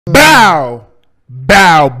Bow,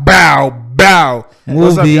 bow, bow, bow.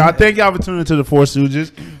 What's up, y'all? Thank y'all for tuning into the Four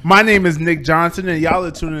Stooges. My name is Nick Johnson, and y'all are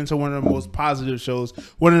tuning into one of the most positive shows,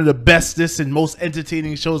 one of the bestest and most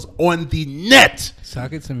entertaining shows on the net.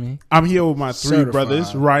 Talk it to me. I'm here with my three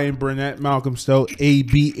brothers, Ryan Burnett, Malcolm Stowe,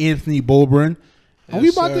 A.B., Anthony Bolbrin. And we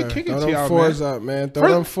about to kick it to y'all, fours up, man.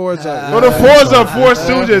 Throw them fours up. Throw the fours up, Four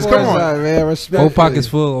Stooges. Come on. Up, man. Respect. 4 pockets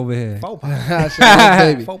full over here. 4 pockets.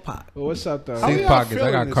 Baby. 4 pockets. Well, what's up, though? 6 pockets.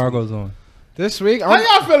 I got cargos on. This week, how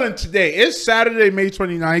y'all feeling today? It's Saturday, May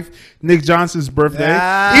 29th, Nick Johnson's birthday.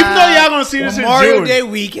 Even though y'all gonna see this in June. Memorial Day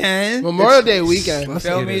weekend. Memorial Day weekend.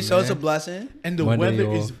 Feel me? So it's a blessing. And the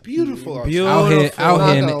weather is beautiful. Out here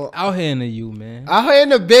in the U, man. Out here in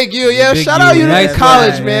the big U. Yeah, shout out you to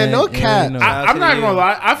college, man. No cap. I'm not gonna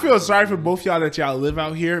lie. I feel sorry for both y'all that y'all live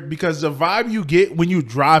out here because the vibe you get when you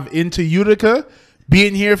drive into Utica,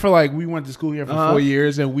 being here for like, we went to school here for 4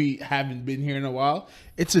 years and we haven't been here in a while.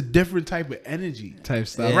 It's a different type of energy. Type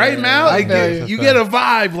stuff. Yeah. Right, Mal? You get a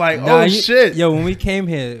vibe like, shit. Yo, when we came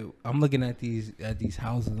here, I'm looking at these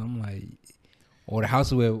houses. I'm like, or the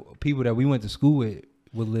houses where people that we went to school with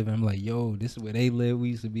would live in. I'm like, yo, this is where they live. We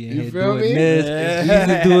used to be in here doing this. Yeah. We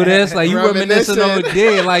used to do this. Like, you reminiscing over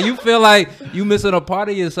there. Like, you feel like you missing a part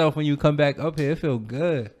of yourself when you come back up here. It feel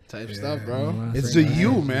good. Type stuff, bro. It's a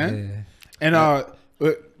you, man. Yeah. And,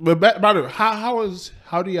 but by the way,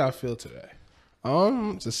 how do y'all feel today?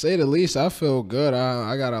 To say the least, I feel good.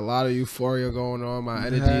 I got a lot of euphoria going on. My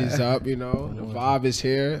energy is up, you know. The vibe is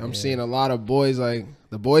here. I'm seeing a lot of boys, like,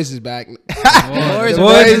 the boys is back. Boys is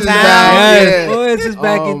back. Yeah. Boys is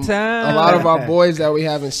back in town. A lot of our boys that we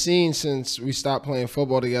haven't seen since we stopped playing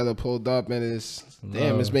football together pulled up, and it's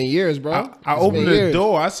been years, bro. I opened the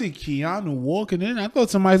door. I see Keanu walking in. I thought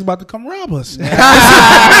somebody's about to come rob us.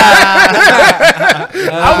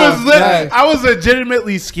 I was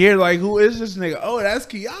legitimately scared. Like, who is this nigga? Oh, that's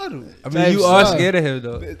Keanu. I mean, you are scared of him,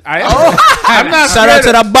 though. I'm not. Shout out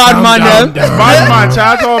to the Bodman. Bodman.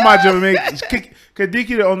 Shout out to all my Jamaicans.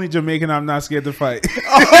 Kadiki, the only Jamaican I'm not scared to fight. Yo,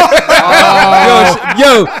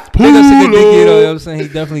 Kadiki, though, I'm saying he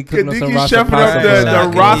definitely cooking up some Rasta pasta.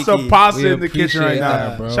 The Rasta pasta in the kitchen right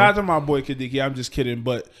now. Shout out to my boy Kadiki. I'm just kidding,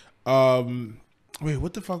 but wait,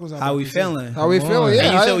 what the fuck was I? How we feeling? How we feeling? Yeah.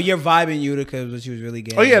 And you said your vibe in Utica is what you was really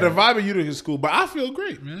getting. Oh yeah, the vibe in Utica is cool, but I feel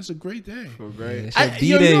great, man. It's a great day. Feel great.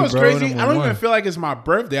 You know what's crazy? I don't even feel like it's my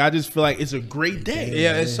birthday. I just feel like it's a great day.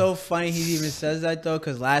 Yeah, it's so funny he even says that though,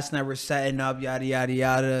 because last night we're setting up, yada yada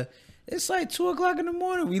yada. It's like 2 o'clock in the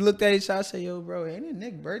morning. We looked at each other. I said, "Yo, bro, ain't it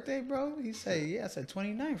Nick's birthday, bro?" He said, "Yeah." I said,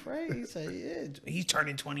 29th, right? He said, "Yeah." He's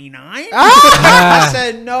turning 29. I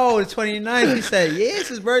said, "No, it's 29th." He said, "Yeah, it's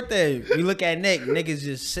his birthday." We look at Nick. Nick is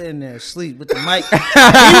just sitting there asleep with the mic. He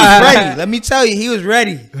was ready. Let me tell you, he was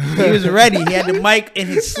ready. He was ready. He had the mic in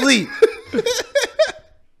his sleep.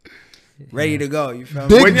 Ready to go. You feel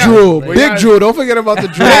me? Big Drew. Don't forget about the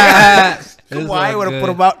Drew. Why I would have put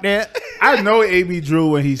him out there? I know AB Drew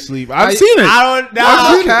when he sleep. I've seen it. I don't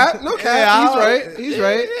know. No cap. He's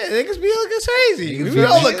right. Yeah, niggas be looking crazy. We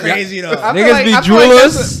all look crazy though. Niggas be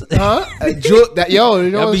jewelers.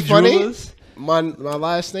 You know what's funny? My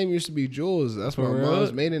last name used to be Jules. That's my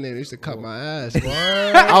mom's maiden name. They used to cut my ass.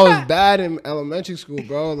 I was bad in elementary school,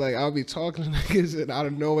 bro. Like, I'll be talking to niggas and out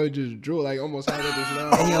of nowhere just Drew. Like, almost how it is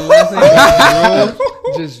now.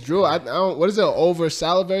 Just Drew. I don't. What is it? Over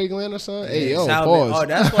salivary gland or something? Hey, yo, pause. Oh,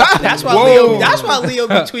 that's why Leo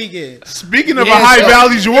be tweaking. Speaking of a high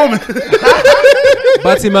value woman,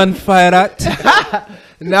 Batman fire that.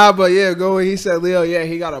 Nah, but yeah, go when he said Leo, yeah,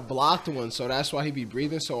 he got a blocked one, so that's why he be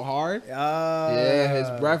breathing so hard. Yeah,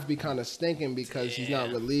 his breath be kind of stinking because he's not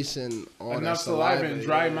releasing all enough that saliva. And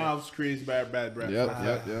dry mouths creates bad breath.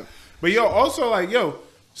 Yep. But also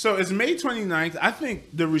so it's May 29th. I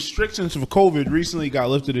think the restrictions for COVID recently got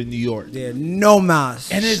lifted in New York. Yeah, no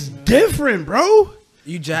mask. And it's different, bro.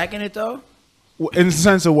 You jacking it though? In the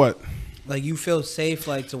sense of what? Like, you feel safe,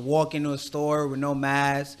 like, to walk into a store with no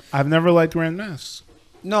mask? I've never liked wearing masks.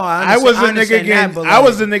 No, I was the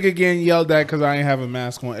nigga getting yelled at because I ain't have a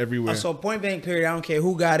mask on everywhere. So point blank period, I don't care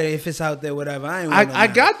who got it, if it's out there, whatever. I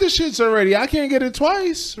got the shits already. I can't get it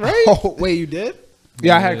twice, right? Oh, wait, you did?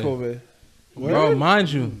 Yeah, I had COVID. Bro,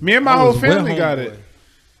 mind you, me and my whole family got it.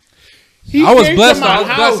 I was blessed. I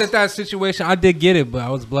was blessed at that situation. I did get it, but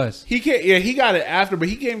I was blessed. He got it after, but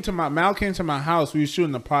Mal came to my house. We were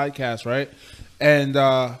shooting the podcast, right? And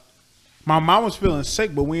my mom was feeling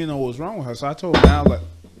sick, but we didn't know what was wrong with her. So I told Mal,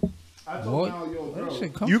 yo, bro,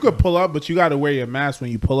 you could pull up, but you got to wear your mask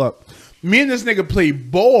when you pull up. Me and this nigga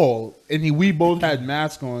played ball, and we both had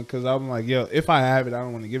masks on because I'm like, yo, if I have it, I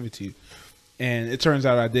don't want to give it to you. And it turns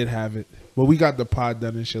out I did have it. but we got the pod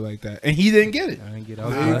done and shit like that, and he didn't get it. I didn't get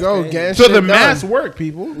There you go. Getting So shit the done. math worked,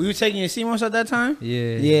 people. We were taking your CMOS at that time.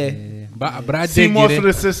 Yeah. But I did CMOS get for the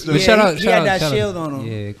it. system. But Yeah, shout out, he shout had out, that shout shield out. on him.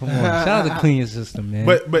 Yeah, come on. Shout out to clean your system, man.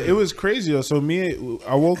 But it was crazy though. So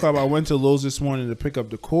I woke up. I went to Lowe's this morning to pick up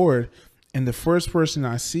the cord, and the first person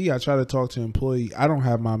I see, I try to talk to an employee. I don't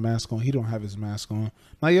have my mask on. He don't have his mask on. I'm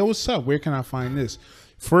like, yo, what's up? Where can I find this?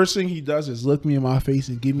 First thing he does is look me in my face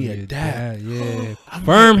and give me a dab. Yeah.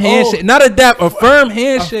 Firm handshake. Not a dap, a firm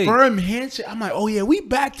handshake. A firm handshake. I'm like, oh yeah, we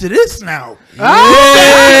back to this now.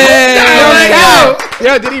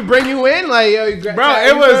 Yo, did he bring you in? Like, yo,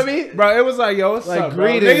 It was like, yo, what's up, bro?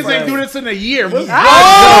 greetings. Niggas ain't do this in a year. What's Yo,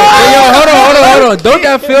 hold on. Don't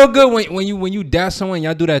that feel good when you dap someone,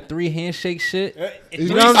 y'all do that 3 handshake shit? You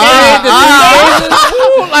know what I'm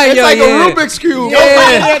saying? It's like a Rubik's Cube.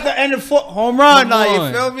 Nobody at the end of home run. Come Like, you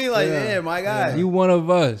on. feel me? Like, yeah, my God. You one of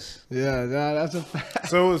us. Yeah, that's a fact.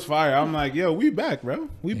 So it was fire. I'm like, yo, we back, bro.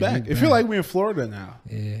 We back. It feel like we in Florida now.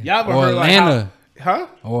 Yeah. Y'all ever Or heard like Atlanta. Huh?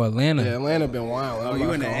 Or Atlanta. Yeah, Atlanta been wild. Oh,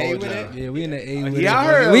 you in the A with it? Yeah, we in the A with Yeah, I it.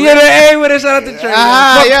 heard. We in the A with it. Shout out to Trey.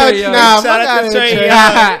 Fuck Trae Young. Nah, Shout out to Trae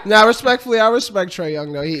Young. Nah, respectfully, I respect Trae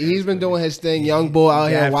Young though. He's been doing his thing, young bull out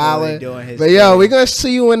here Definitely wilding. doing his But yo, thing. we gonna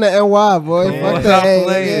see you in the NY, boy. Fuck Stop that.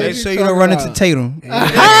 playing. Make sure you don't run into Tatum. You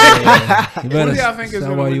What better do y'all think is stop going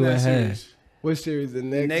to while win you that ahead. series? What series? The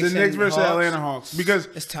Knicks. Knicks The Knicks and versus Hawks. Atlanta Hawks. Because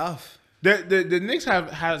It's tough. the Knicks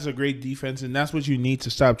has a great defense, and that's what you need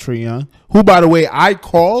to stop Trae Young. Who, by the way, I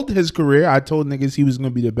called his career. I told niggas he was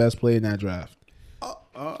going to be the best player in that draft.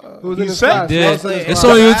 Who's He in his said class? Yeah. Who's in his It's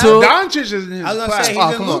class? on YouTube. Doncic is in his I was gonna class. say he's Oh,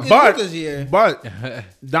 in come on. Luka's year. But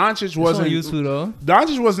Doncic It's on wasn't YouTube though.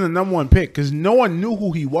 Doncic wasn't the number 1 pick because no one knew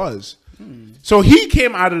who he was. So he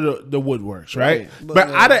came out of the woodworks, right? But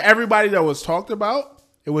out of everybody that was talked about,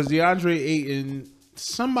 it was DeAndre Ayton,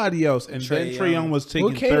 somebody else, and then Trae Young was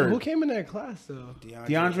taken third. Who came in that class though?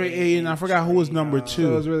 DeAndre Ayton, I forgot who was number So it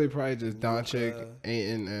 2. was really probably just Doncic,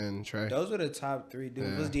 Ayton, and Trae. Those were the top 3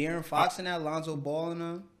 dudes. Was De'Aaron Fox in that? Lonzo Ball in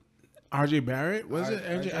them? RJ Barrett, was it?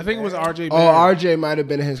 RJ I think it was RJ Oh, Barrett. RJ might have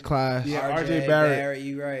been in his class. Yeah, RJ Barrett.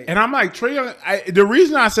 You right. And I'm like, Trae Young, the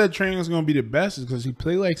reason I said Trae Young is going to be the best is because he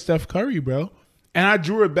played like Steph Curry, bro. And I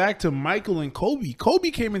drew it back to Michael and Kobe. Kobe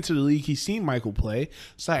came into the league. He seen Michael play.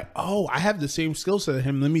 It's like, oh, I have the same skill set as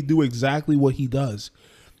him. Let me do exactly what he does.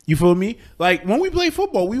 You feel me? Like, when we play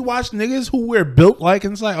football, we watch niggas who we're built like,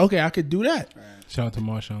 and it's like, okay, I could do that. Shout out to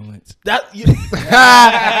Marshawn Lynch.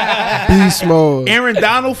 Beast mode. Aaron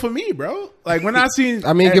Donald for me, bro. Like, when I seen...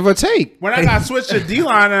 I mean, give or take. When I got switched to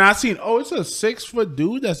D-line and I seen, oh, it's a 6-foot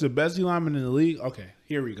dude that's the best D-lineman in the league. Okay,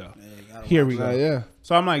 here we go. Here we go. Yeah.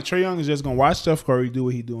 So I'm like, Trae Young is just going to watch Steph Curry do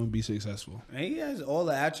what he do and be successful. And he has all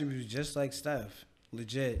the attributes just like Steph.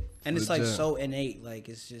 Legit. And it's like so innate. Like,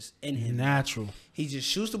 it's just in him. Natural. He just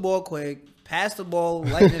shoots the ball quick, pass the ball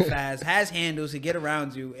lightning fast, has handles to get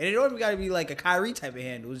around you. And it don't even got to be like a Kyrie type of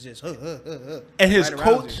handle. It's just And his right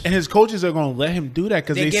around coach you. and his coaches are going to let him do that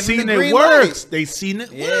because They they give him seen the it green works. light. They seen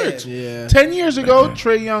it Yeah. works. Yeah. 10 years ago,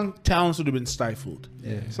 Trae Young talents would have been stifled.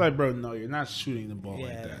 Yeah. It's like, bro, no, you're not shooting the ball like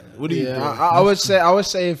Yeah. that. What are you Yeah, doing? I would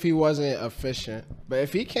say if he wasn't efficient, but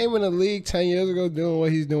if he came in the league 10 years ago doing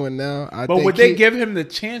what he's doing now, I but think would they give him the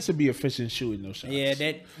chance to be efficient shooting those shots? Yeah,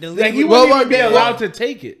 that the Like, league he would- wouldn't even be allowed to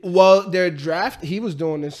take it. Well, their draft, he was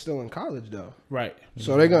doing this still in college though, Right.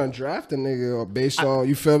 so they're gonna draft a nigga based on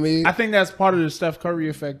you feel me. I think that's part of the Steph Curry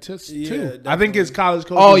effect too. Yeah, I think his college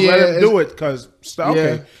coaches Oh, yeah, let him it's- do it because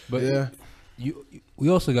okay. Yeah, But yeah, we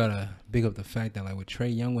also gotta big up the fact that like with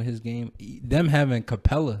Trae Young with his game, them having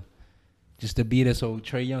Capella just to be there so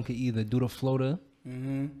Trae Young could either do the floater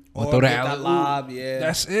or throw the get that alley. lob, yeah.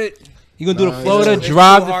 That's it. You gonna do the Nah, floater, it's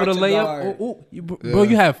drive too it for hard the to layup. guard. Bro,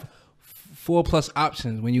 you have 4+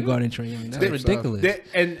 options when you guard in Trae Young. That's ridiculous.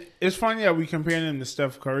 And it's funny that we comparing him to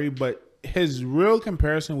Steph Curry, but his real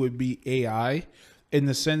comparison would be AI in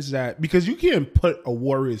the sense that because you can't put a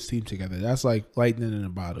Warriors team together. That's like lightning in a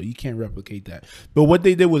bottle. You can't replicate that. But what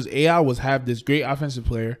they did was AI was have this great offensive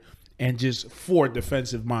player and just 4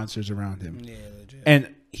 defensive monsters around him. Yeah, legit. And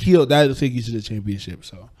that'll take you to the championship.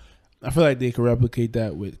 So I feel like they could replicate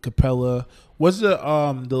that with Capella. What's the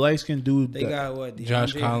light skinned dude? They got what?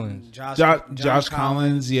 Josh DeAndre- Collins. Josh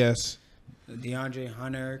Collins, yes. DeAndre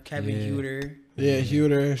Hunter, Kevin Yeah. Huter. yeah.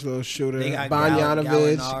 Huter, little shooter, They got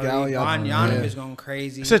Bogdanovich, Bogdanovich going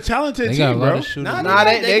crazy. It's a talented They got a team, lot bro. of shooters. Nah,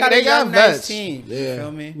 they got a young, vets. nice team. You Yeah.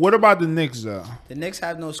 feel me? What about the Knicks though? The Knicks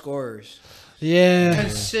have no scorers. Yeah,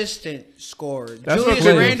 Consistent scorers. That's Julius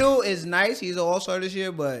what- Randle is nice. He's an all-star this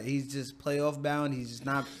year, but he's just playoff bound. He's just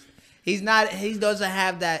not. He's not. He doesn't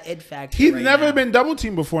have that it factor. He's right never now. been double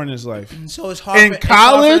teamed before in his life. So it's hard. In It's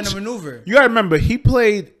hard for him college, to maneuver. you gotta remember he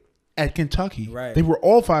played at Kentucky. Right. They were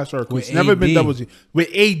all 5-star recruits. With Never AD. been double teamed. With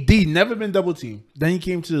AD, never been double teamed. Then he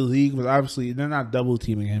came to the league, but obviously they're not double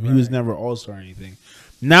teaming him. He was never all-star or anything.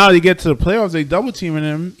 Now they get to the playoffs, they double teaming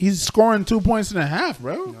him. He's scoring 2.5 points,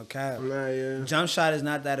 bro. No cap. Nah, yeah. Jump shot is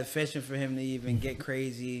not that efficient for him to even get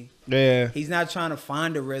crazy. Yeah. He's not trying to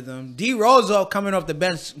find a rhythm. D Rose coming off the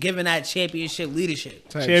bench, giving that championship leadership.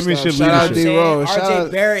 Championship Shout out leadership. D Rose. Shout RJ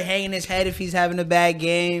out. Barrett hanging his head if he's having a bad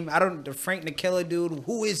game. The Frank Nakilla dude.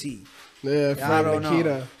 Who is he? Yeah, Frank don't know.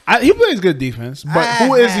 Nikita. He plays good defense, but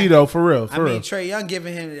who is he though? For real, for real. Trey Young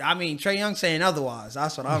giving him. Trey Young saying otherwise.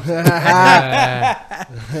 That's what I'm saying.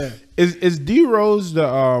 Is D Rose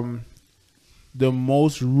the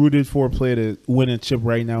most rooted for player to win a chip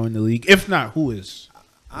right now in the league? If not, who is?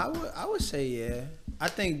 I would say yeah. I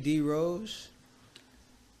think D Rose.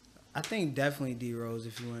 I think definitely D Rose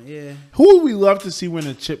if you want. Yeah, Who would we love to see win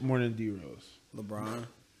a chip more than D Rose? LeBron.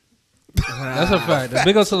 That's a fact. The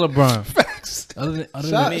big ups to LeBron. Facts. Other than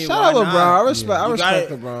Shout mean, out why LeBron. not? I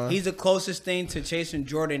respect You LeBron. He's the closest thing to chasing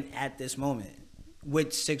Jordan at this moment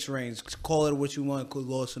with 6 rings. Call it what you want. Could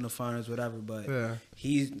lost in the finals, whatever. But Yeah.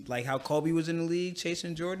 he's like how Kobe was in the league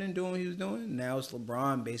chasing Jordan, doing what he was doing. Now it's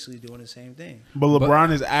LeBron basically doing the same thing. But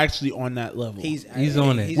LeBron is actually on that level. He's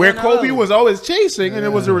on it. Where on that Kobe level. was always chasing, and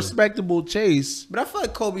it was a respectable chase. But I feel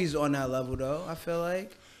like Kobe's on that level though. I feel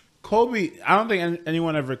like Kobe, I don't think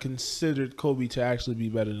anyone ever considered Kobe to actually be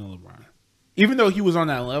better than LeBron. Even though he was on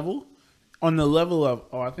that level, on the level of,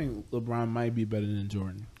 I think LeBron might be better than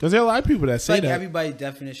Jordan. Because there are a lot of people that it's say like that. everybody's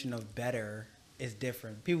definition of better is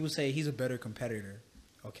different. People say he's a better competitor.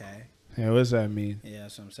 Okay. Yeah, what does that mean? Yeah,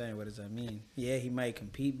 that's what I'm saying. What does that mean? Yeah, he might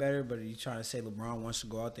compete better, but are you trying to say LeBron wants to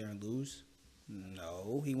go out there and lose?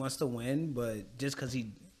 No, he wants to win, but just because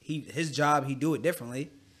his job, he do it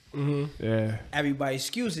differently. Yeah. Everybody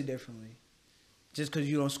skews it differently. Just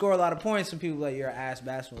because you don't score a lot of points, some people like you're an ass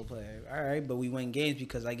basketball player. All right, but we win games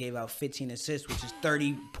because I gave out 15 assists, which is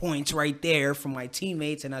 30 points right there from my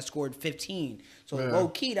teammates, and I scored 15. So low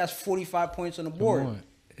key, that's 45 points on the board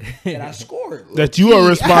that I scored. That you are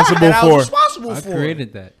responsible that I was for. responsible I for.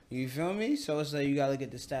 created that. You feel me? So it's like you gotta look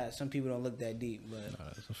at the stats. Some people don't look that deep,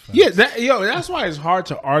 but Yeah, that's why it's hard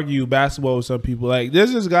to argue basketball with some people. Like,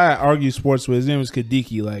 there's this guy I argue sports with. His name is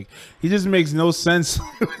Kadiki. Like, he just makes no sense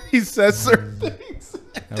when he says certain things.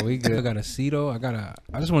 Are we good? I got to see though.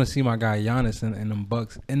 I just want to see my guy Giannis and them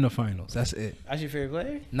Bucks in the finals. That's it. that's your favorite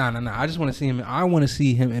player? Nah. I just want to see him. I want to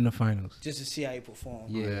see him in the finals. Just to see how he perform.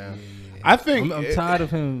 Yeah. I think I'm tired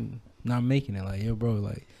of him not making it. Like, yo, bro,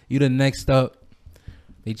 like you the next up.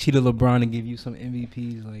 They cheated LeBron and give you some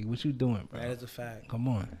MVPs. Like, what you doing, bro? That is a fact. Come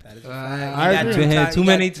on. That is a fact. I He got agree. Been here too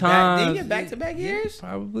many Did times. he get back-to-back years?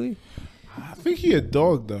 Probably. I think he a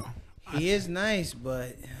dog though. He is nice,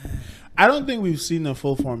 but I don't think we've seen the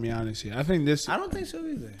full form Giannis yet. I think this. I don't think so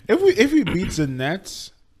either. If he beats the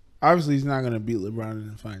Nets, obviously he's not gonna beat LeBron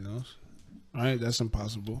in the finals. All right, that's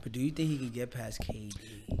impossible. But do you think he can get past KD?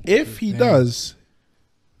 If he does,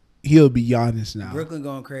 he'll be Giannis now. Brooklyn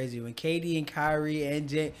going crazy when KD and Kyrie and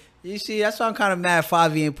James. You see, that's why I'm kind of mad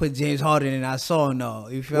Favi ain't put James Harden in our song. No,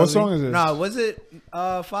 you feel What me? song is this? No, was it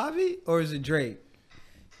Favi or is it Drake?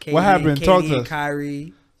 KD What happened? And Talk KD to and us.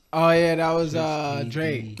 Kyrie. Oh yeah, that was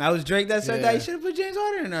Drake. That was Drake that said Yeah. that. He should have put James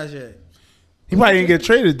Harden in that shit. He probably didn't get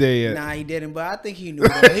traded there yet. Nah, he didn't. But I think he knew.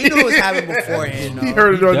 Though. He knew it was happening beforehand. He though.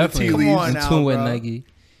 heard it on the Definitely. tea Come leaves. on In now, tune with bro. Nike.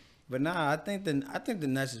 But nah, I think the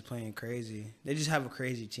Nets is playing crazy. They just have a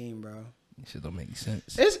crazy team, bro. Shit don't make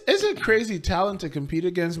sense. It's a crazy talent to compete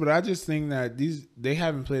against, but I just think that they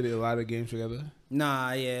haven't played a lot of games together.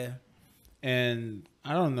 Nah, yeah. And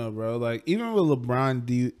I don't know, bro. Like, even with LeBron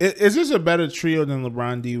D, is this a better trio than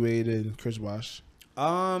LeBron, D Wade, and Chris Bosh?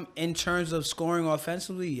 In terms of scoring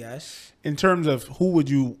offensively, yes. In terms of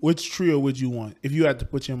which trio would you want if you had to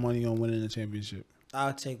put your money on winning the championship?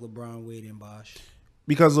 I'll take LeBron, Wade, and Bosh.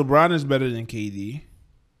 Because LeBron is better than KD.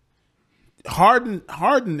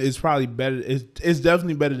 Harden is probably better. Is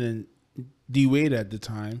definitely better than D Wade at the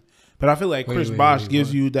time. But I feel like Chris Bosh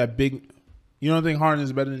gives you that big. You don't think Harden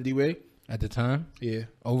is better than D Wade? At the time, Yeah.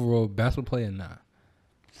 overall basketball player, nah.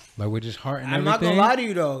 Like we're just Harden. I'm not gonna lie to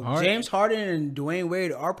you though. Harden. James Harden and Dwayne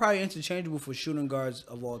Wade are probably interchangeable for shooting guards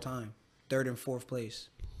of all time. 3rd and 4th place.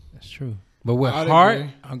 That's true. But with I'd Hart,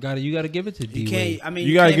 agree. you gotta give it to D You Wade. can't. I mean,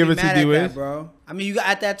 You you gotta can't give be it to mad at D-Wade? that, bro. I mean, you got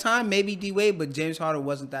at that time maybe D Wade, but James Harden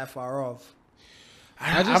wasn't that far off.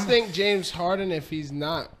 I just think James Harden, if he's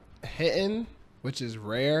not hitting, which is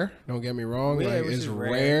rare, don't get me wrong, Yeah, like which it's is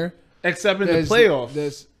rare. rare. Except in the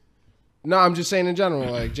playoffs. No, I'm just saying in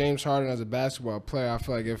general, like James Harden as a basketball player, I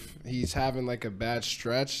feel like if he's having like a bad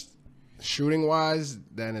stretch, shooting wise,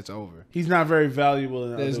 then it's over. He's not very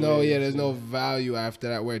valuable. There's no value after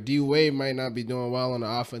that. Where D Wade might not be doing well on the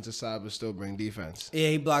offensive side, but still bring defense. Yeah,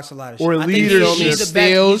 he blocks a lot of or shots. leadership. He's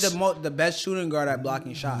the best shooting guard at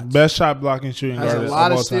blocking shots. Best shot blocking shooting guard. Has a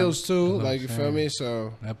lot of steals too. Like you feel me?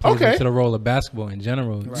 So that plays into the role of basketball in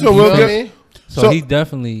general. Right. So we'll give. So he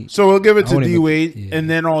definitely. So we'll give it to D Wade, and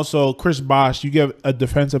then also Chris Bosh. You give a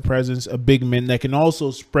defensive presence, a big man that can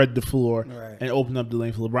also spread the floor and open up the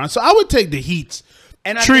lane for LeBron. So I would take the Heat's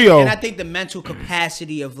trio. I think the mental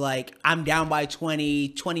capacity of like I'm down by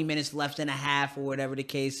 20 minutes left and a half or whatever the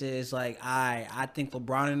case is. Like I think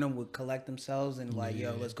LeBron and them would collect themselves and like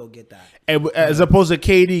yo, let's go get that. As opposed to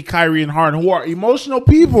KD, Kyrie, and Harden, who are emotional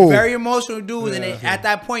people, very emotional dudes. And at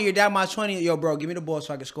that point, you're down by 20. Yo, bro, give me the ball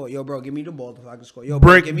so I can score. Yo, bro, give me the ball so I can score. Yo,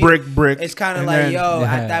 bro, brick. It's kind of like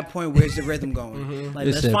at that point, where's the rhythm going? Like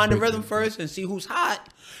let's find the rhythm first and see who's hot.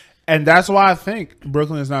 And that's why I think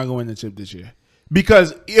Brooklyn is not going to win the chip this year.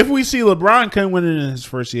 Because if we see LeBron couldn't win it in his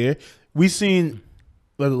first year, we seen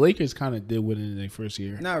the Lakers kind of did win it in their first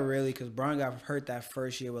year. Not really, because Bron got hurt that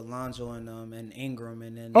first year with Lonzo and Ingram,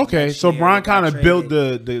 and then so Bron kind of built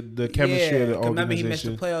the chemistry of the organization. Remember he missed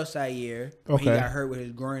the playoffs that year. He got hurt with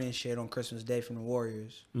his groin and shit on Christmas Day from the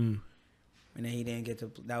Warriors, and then he didn't get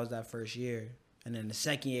to. That was that first year, and then the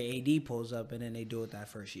second year AD pulls up, and then they do it that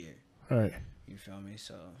first year. All right, you feel me?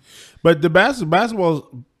 So, but the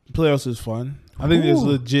basketball playoffs is fun. I think there's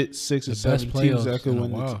legit 6 or 7 teams that could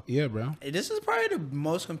win. Yeah, bro. This is probably the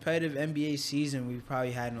most competitive NBA season we've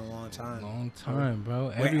probably had in a long time.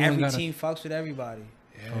 Bro. Where every team fucks with everybody.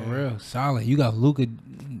 Yeah. For real, solid. You got Luka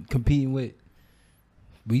competing with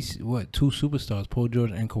 2 superstars, Paul George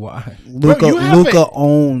and Kawhi. Luka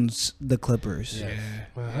owns the Clippers. Yeah.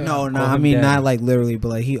 No, I mean not like literally, but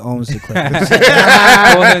like he owns the Clippers.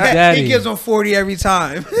 He gives them 40 every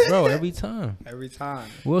time, bro. Every time.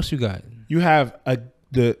 What else you got? You have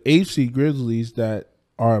the AFC Grizzlies that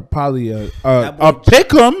are probably a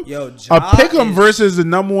pick'em. A pick'em versus the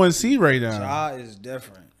number 1 seed right now. Ja is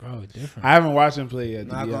different, bro. Different. I haven't watched him play yet.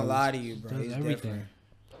 Not gonna lie to you, bro. He's different.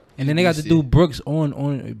 And then they got to do Brooks on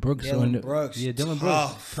Brooks. Dylan Brooks. Yeah, Dylan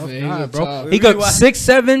Brooks. Tough guy, bro. He got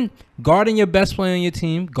 6'7", guarding your best player on your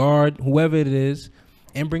team, guard whoever it is,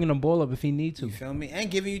 and bringing the ball up if he needs to. You feel me? And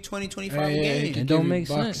giving you 20, 25 games. It don't make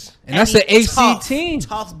sense. And that's the AC team.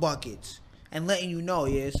 Tough buckets. And letting you know,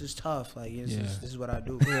 this is tough. Like, this is what I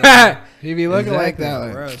do. He be looking like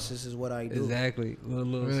that. Bro, this is what I do. Exactly.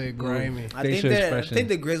 Really grimy. I think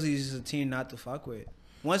the Grizzlies is a team not to fuck with.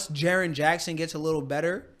 Once Jaren Jackson gets a little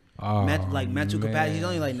better, mental capacity, he's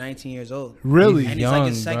only like 19 years old. Really? And he's young, like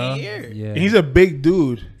his second year. Yeah. He's a big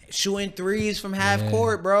dude. Shooting threes from half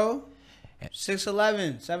court, bro.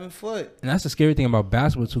 6'11", 7 foot. And that's the scary thing about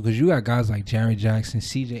basketball too, because you got guys like Jaren Jackson,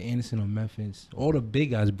 CJ Anderson on Memphis, all the big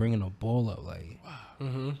guys bringing the ball up. Like, wow.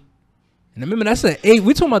 And remember, that's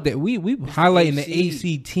we talking about that. We highlighting the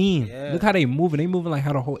AC team. Yeah. Look how they moving. They moving like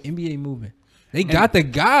how the whole NBA moving. They got the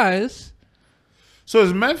guys. So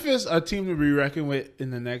is Memphis a team to be reckoned with in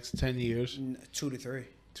the next 10 years? 2 to 3.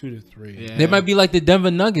 2 to 3. Yeah. They might be like the Denver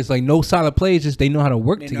Nuggets, like no solid players, just they know how to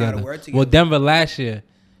work together. Well, Denver last year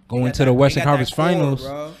going to the Western Conference Finals.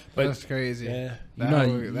 But that's crazy. Yeah.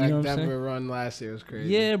 That Denver run last year was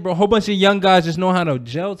crazy. Yeah, bro. A whole bunch of young guys just know how to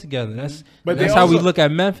gel together. That's how we look at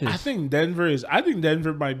Memphis. I think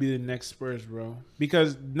Denver might be the next Spurs, bro.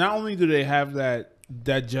 Because not only do they have that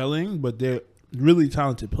gelling, but they're really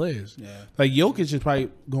talented players. Yeah. Like Jokic is probably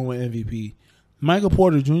going with MVP. Michael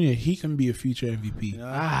Porter Jr., he can be a future MVP.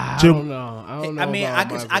 I don't know. I mean, I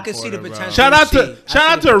could see the potential. Shout out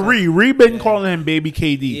to Ree. Ree been calling him Baby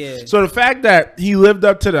KD. Yeah. So the fact that he lived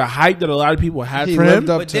up to the hype that a lot of people had for him.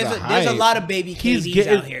 But there's a lot of Baby KDs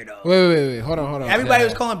out here, though. Wait. Hold on. Everybody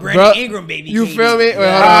was calling Brandon Ingram Baby KD. You feel me?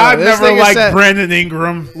 I never liked Brandon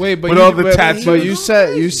Ingram. Wait, but with all the tattoos. But you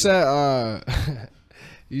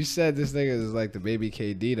said this nigga is like the Baby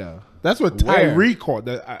KD though. That's what Tyree called.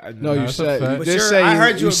 You said. I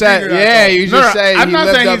heard you. You said. Yeah, you just say. I'm not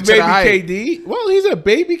saying he's Baby KD. Well, he's a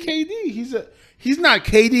Baby KD. He's not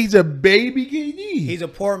KD. He's a Baby KD. He's a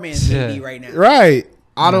poor man's KD right now. right.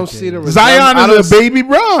 I don't see the Zion is a baby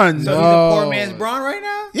Bron. So he's a poor man's Bron right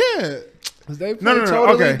now. Yeah. They play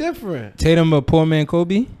totally different. Tatum a poor man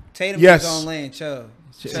Kobe. Tatum is on lane. Chill.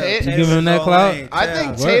 You give him that clout? I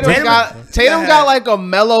think Tatum got like a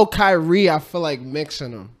mellow Kyrie. I feel like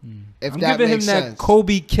mixing them. If I'm that giving him makes that sense.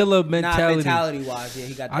 Kobe killer mentality. Mentality-wise, yeah,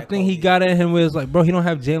 he got that I think he got at him where it's like, bro, he don't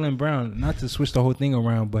have Jaylen Brown. Not to switch the whole thing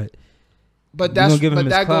around, but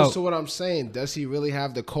that goes to what I'm saying. Does he really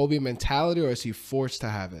have the Kobe mentality, or is he forced to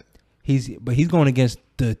have it? He's going against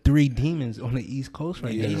the 3 demons on the East Coast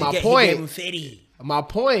right now. My point. My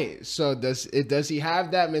point. So does he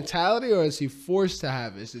have that mentality, or is he forced to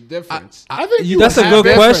have it? It's a difference. I think that's a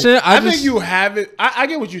good question. I think you have it. I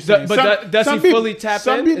get what you're saying. But does he fully tap in?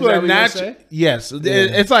 Some people are natural. Yes.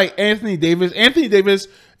 It's like Anthony Davis. Anthony Davis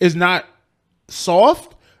is not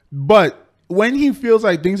soft, but when he feels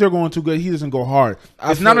like things are going too good, he doesn't go hard.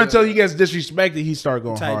 It's not until he gets disrespected he starts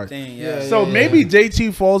going hard. So maybe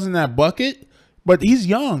JT falls in that bucket. But he's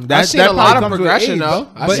young. I've seen a lot of progression, though.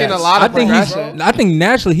 I've seen a lot of progression. I think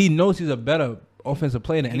naturally he knows he's a better offensive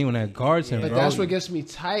player than anyone that guards him, but bro. that's what gets me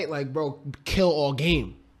tight. Like, bro, kill all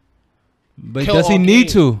game. But does he need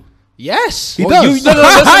to? Yes. He does. Listen,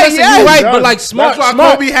 you're right, but like smart. That's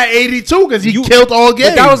why Kobe had 82 because he killed all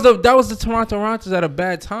game. But that was the Toronto Raptors at a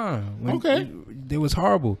bad time. Okay. It was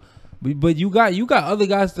horrible. But you got other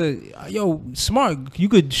guys that smart. You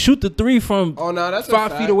could shoot the three from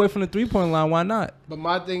 5 feet away from the 3-point line. Why not? But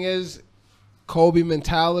my thing is, Kobe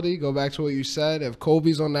mentality. Go back to what you said. If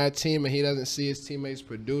Kobe's on that team and he doesn't see his teammates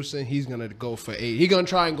producing, he's gonna go for 80. He's gonna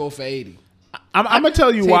try and go for 80. I'm gonna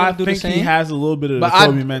tell you why I think he has a little bit of the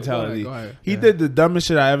Kobe mentality. Go ahead. He did the dumbest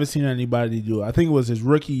shit I ever seen anybody do. I think it was his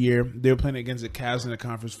rookie year. They were playing against the Cavs in the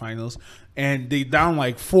conference finals, and they down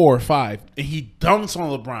like 4 or 5, and he dunks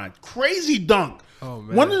on LeBron. Crazy dunk. Oh,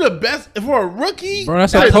 man. One of the best for a rookie. Bro,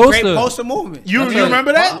 that's a poster. Great poster movement. You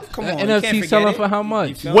remember that? Come on, NFT selling for how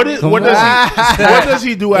much? What does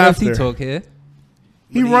he do after? NFT talk here.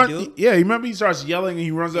 He runs. Yeah, remember he starts yelling and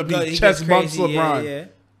he runs up. He chest bumps LeBron. Yeah.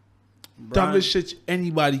 Dumbest shit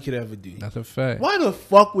anybody could ever do. That's a fact. Why the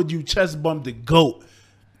fuck would you chest bump the GOAT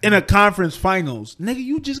in a conference finals? Nigga,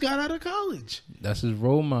 you just got out of college. That's his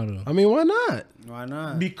role model. I mean, why not? Why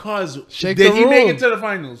not? Because did he make it to the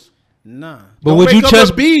finals? Nah. But would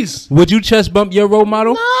you chest bump your role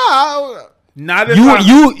model? Nah. Not if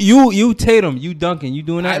you Tatum, you Duncan, you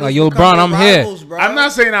doing that? Like, yo, LeBron, I'm rivals, here. bro. I'm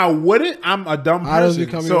not saying I wouldn't. I'm a dumb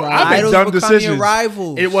person. So I make dumb decisions.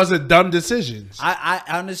 Rivals. It was a dumb decision. I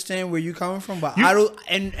understand where you're coming from, but I don't.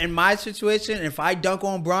 In my situation, if I dunk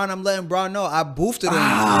on Bron, I'm letting Bron know I boofed it on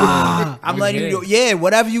you. I'm letting you. Yeah,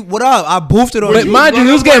 whatever you. What up? I boofed it on you. But mind you,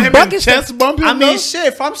 he was getting buckets. Chest bumping. I mean, shit.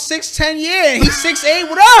 If I'm 6'10", yeah, and he's 6'8",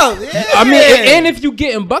 what up? Yeah. I mean, and if you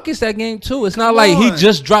getting buckets that game too, it's not like he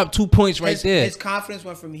just dropped 2 points right there. His confidence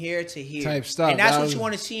went from here to here. Type stuff. And that's what you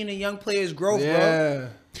want to see in a young player's growth, bro.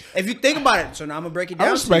 If you think about it, so now I'm going to break it down.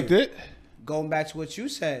 I respect it. Going back to what you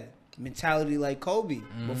said, mentality like Kobe.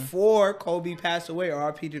 Before Kobe passed away,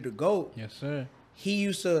 RP to the GOAT. Yes, sir. He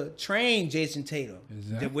used to train Jason Tatum.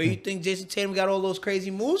 Exactly. Where you think Jason Tatum got all those crazy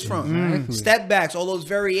moves from? Exactly. Step backs, all those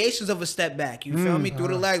variations of a step back. You feel me? Through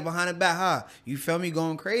the legs, behind the back, You feel me?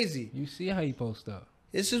 Going crazy. You see how he post up.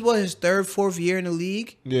 This is what, his 3rd, 4th year in the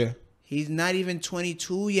league? Yeah. He's not even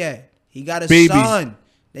 22 yet. He got a Baby. son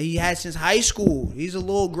that he had since high school. He's a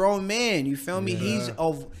little grown man. You feel me? Yeah.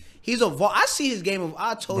 He's a. I see his game.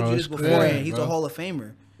 I told you this beforehand. He's a Hall of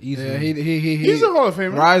Famer. Easily. Yeah, he's a Hall of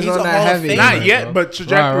Famer. Rise on that heavy. Not yet, but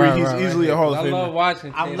trajectory, he's easily a Hall of Famer. I love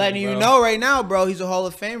watching. I'm letting you know right now, bro. He's a Hall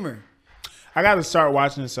of Famer. I got to start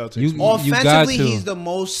watching the Celtics. Offensively, he's the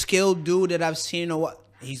most skilled dude that I've seen.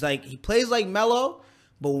 He's like, he plays like Melo,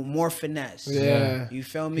 but with more finesse. Yeah. You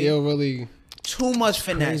feel me? He'll really... Too much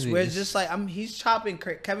finesse. Where it's just like he's chopping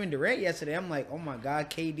Kevin Durant yesterday. I'm like, oh my God,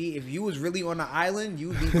 KD, if you was really on the island,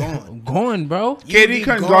 you'd be gone. Gone, bro. KD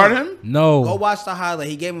couldn't guard him? No. Go watch the highlight.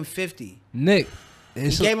 He gave him 50. Nick.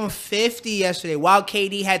 He gave him 50 yesterday, while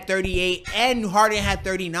KD had 38 and Harden had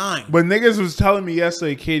 39. But niggas was telling me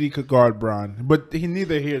yesterday KD could guard Bron, but he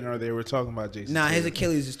neither here nor there. We're talking about Jason. Nah, Tatum. his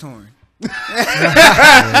Achilles is torn. On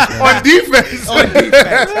defense. On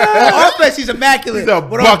offense, he's immaculate. He's a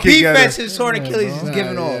but on defense, his torn Achilles is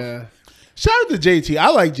giving off. Shout out to JT. I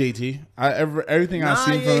like JT. Everything I've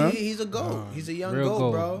seen from him. He's a GOAT. He's a young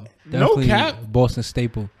GOAT, bro. Definitely no cap. Boston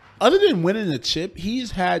staple. Other than winning a chip,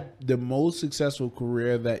 he's had the most successful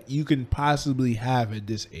career that you can possibly have at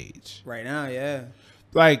this age. Right now, yeah.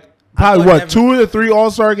 Like, probably what, 2 of the 3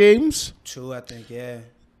 All-Star games? 2, I think, yeah.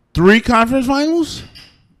 3 conference finals?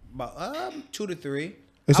 About 2 to 3.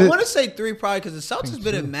 I want to say 3 probably because the Celtics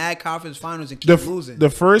been in mad conference finals and keep losing.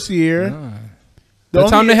 The first year. The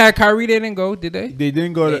time they had Kyrie, they didn't go, did they? They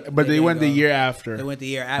didn't go, but they went the year after. They went the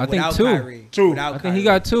year after. I think without 2. Kyrie. 2. I think he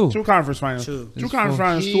got 2. 2 conference finals. 2 conference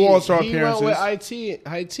finals, 2 All-Star appearances. He went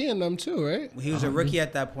with IT and them too, right? He was a rookie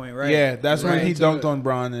at that point, right? Yeah, that's when he dunked on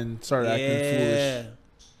Bron and started acting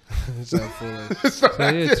foolish. So foolish. So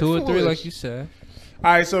yeah, 2 or 3, like you said.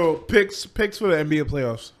 All right, so picks for the NBA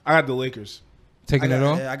playoffs. I got the Lakers. Taking it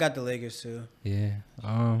off? I got the Lakers too. Yeah.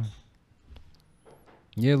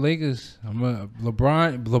 Yeah, Lakers. I'm a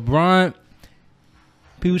LeBron.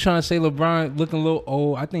 People trying to say LeBron looking a little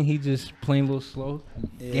old. I think he just playing a little slow.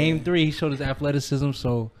 Yeah. Game 3, he showed his athleticism,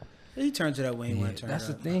 so. He turns it up when he want to turn it up. That's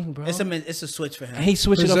the thing, bro. It's a switch for him. And he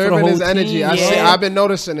switched it up for the whole his energy. team. I've been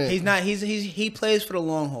noticing it. He's not. He plays for the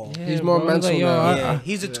long haul. Yeah, he's more mental now. Yeah,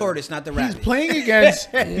 he's a tortoise, not the rabbit. He's playing against.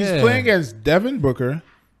 He's playing against Devin Booker,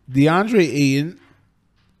 DeAndre Ayton.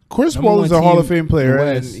 Chris Paul is a Hall of Fame player,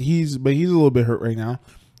 and he's a little bit hurt right now.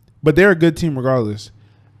 But they're a good team regardless.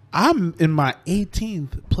 I'm in my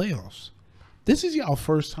 18th playoffs. This is y'all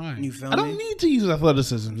first time. You feel I don't me? need to use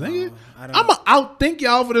athleticism. Nigga. I'm going to outthink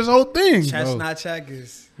y'all for this whole thing. Chestnut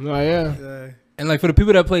checkers. No, yeah. And like for the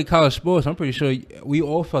people that play college sports, I'm pretty sure we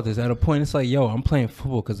all felt this at a point. It's like, yo, I'm playing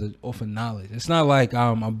football because of off of knowledge. It's not like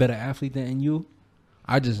I'm a better athlete than you.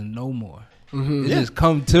 I just know more. It just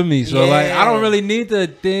come to me. So like I don't really need to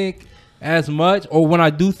think as much, or when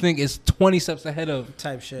I do think, it's 20 steps ahead of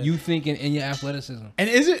type shit you thinking in your athleticism. And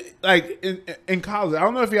is it like in college? I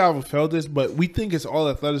don't know if y'all ever felt this, but we think it's all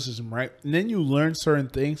athleticism, right? And then you learn certain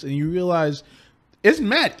things, and you realize it's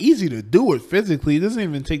mad easy to do it physically. It doesn't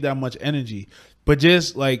even take that much energy, but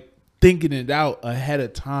just like thinking it out ahead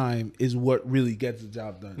of time is what really gets the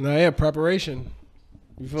job done. No, yeah, preparation.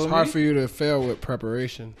 It's hard for you to fail with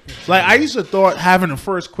preparation. Like I used to thought having the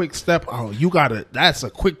first quick step, that's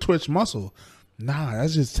a quick twitch muscle. Nah,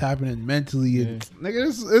 that's just tapping in mentally. And nigga,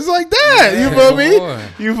 it's like that. You feel me? Boy.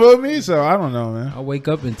 You feel me? So I don't know, man. I wake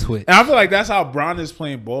up and twitch. And I feel like that's how Bron is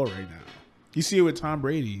playing ball right now. You see it with Tom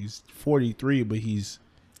Brady. He's 43, but he's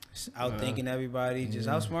outthinking everybody, just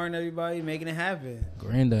outsmarting everybody, making it happen.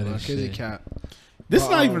 Granddaddy shit. Cat. This is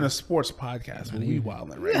not even a sports podcast. We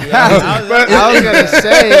wilding right now. I was gonna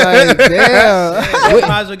say, like, damn. We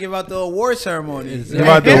might as well give out the award ceremony. Give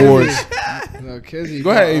out the awards. No, Kizzy,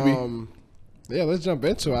 go ahead, AB. Yeah, let's jump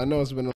into it. I know it's been